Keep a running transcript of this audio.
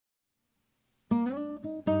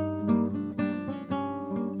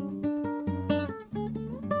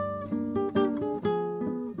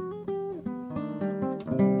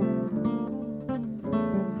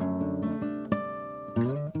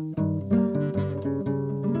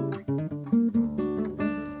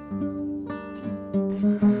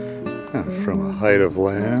from a height of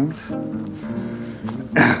land,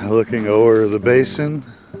 looking over the basin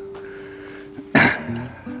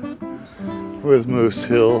with Moose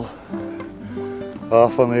Hill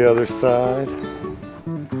off on the other side,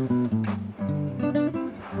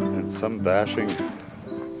 and some bashing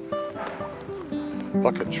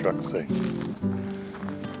bucket truck thing.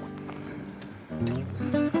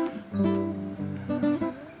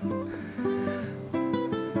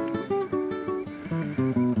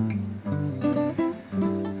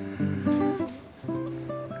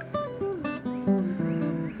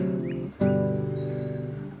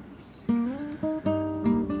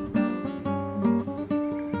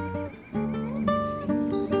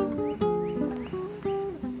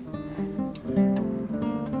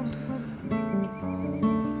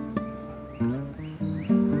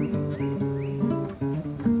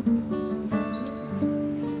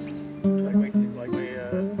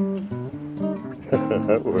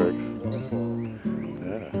 That works.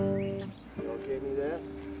 Yeah. You okay with that?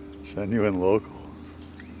 Genuine local.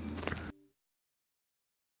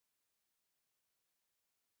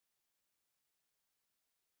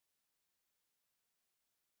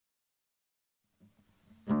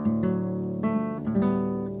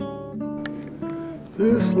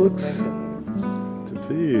 This looks to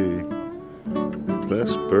be the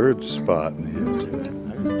best bird spot in the area.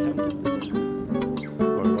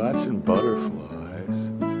 We're watching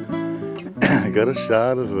butterflies. I got a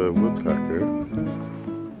shot of a woodpecker.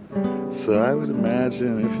 So I would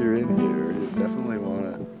imagine if you're in here, you definitely want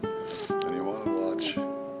to, and you want to watch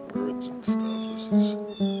birds and stuff. This is a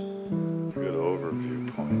good overview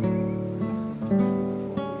point.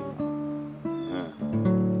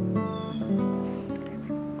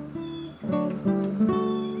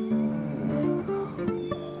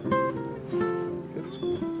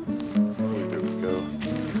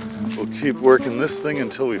 We'll keep working this thing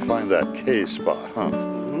until we find that K spot, huh?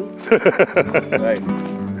 Mm-hmm. Right.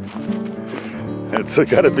 It's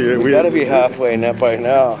gotta be. We gotta be halfway net by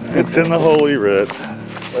now. It's in the Holy Writ.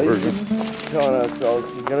 Well, you're telling us so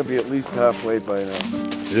you gotta be at least halfway by now.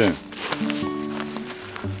 Yeah.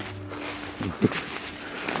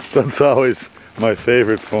 That's always my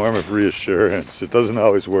favorite form of reassurance. It doesn't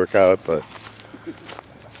always work out, but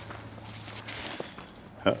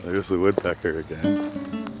oh, there's the woodpecker again.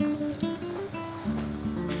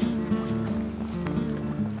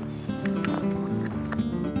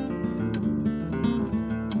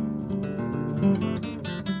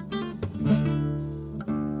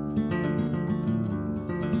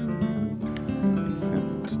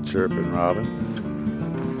 Chirping robin.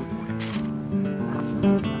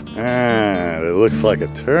 And it looks like a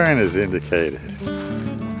turn is indicated.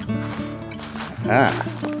 Ah,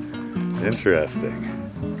 interesting.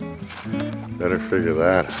 Better figure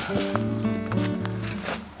that out.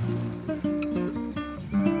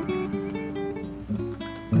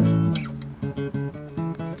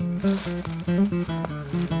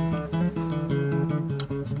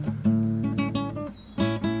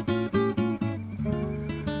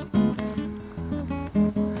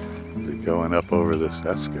 Going up over this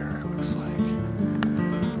esker, it looks like.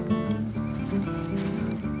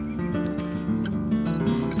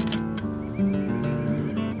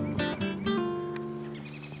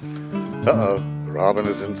 Uh-oh, the robin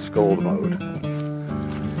is in scold mode.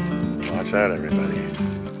 Watch out, everybody.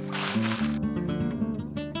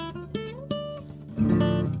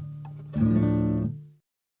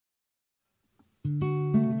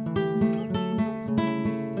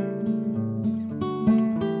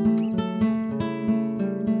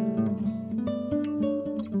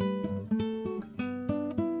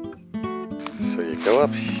 So you go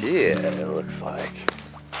up here, it looks like.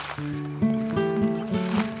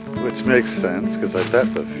 Which makes sense, because I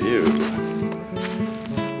bet the view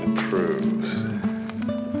improves.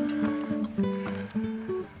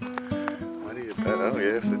 What do you bet? Oh,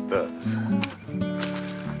 yes, it does.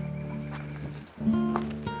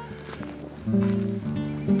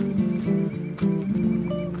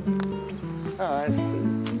 Oh, I see.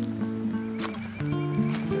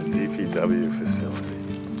 The DPW facility.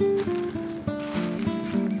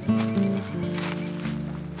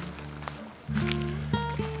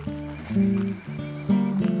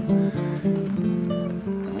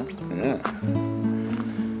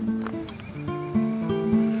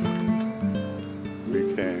 We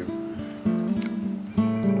came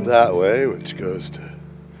that way, which goes to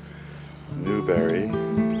Newberry,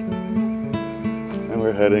 and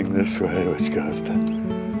we're heading this way, which goes to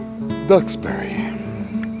Duxbury.